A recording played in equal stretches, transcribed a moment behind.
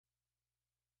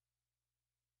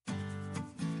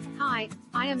Hi,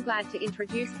 I am glad to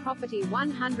introduce property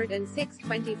 106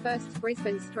 21st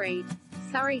Brisbane Street,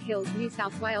 Surry Hills, New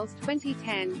South Wales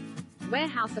 2010.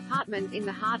 Warehouse apartment in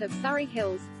the heart of Surry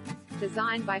Hills.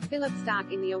 Designed by Philip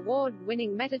Stark in the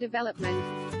award-winning Meta development,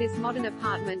 this modern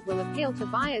apartment will appeal to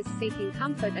buyers seeking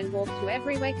comfort and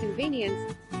walk-to-everywhere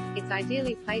convenience. It's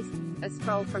ideally placed, a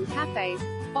stroll from cafes,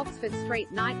 Oxford Street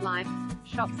nightlife,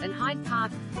 shops and Hyde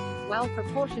Park.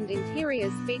 Well-proportioned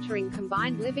interiors featuring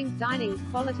combined living, dining,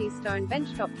 quality stone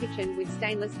benchtop kitchen with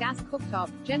stainless gas cooktop,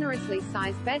 generously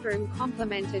sized bedroom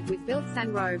complemented with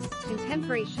built-in robes,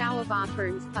 contemporary shower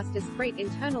bathrooms plus discreet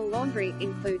internal laundry,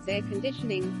 includes air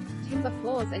conditioning, timber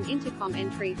floors and intercom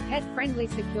entry, pet-friendly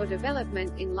secure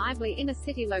development in lively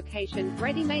inner-city location,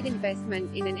 ready-made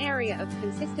investment in an area of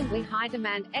consistently high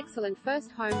demand, excellent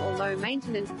first home or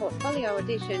low-maintenance portfolio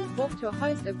addition, walk to a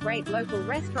host of great local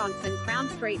restaurants and Crown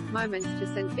Street, moments to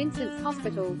St. Vincent's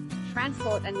Hospital,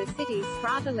 transport and the city's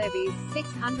strata levies,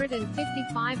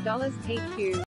 $655 PQ.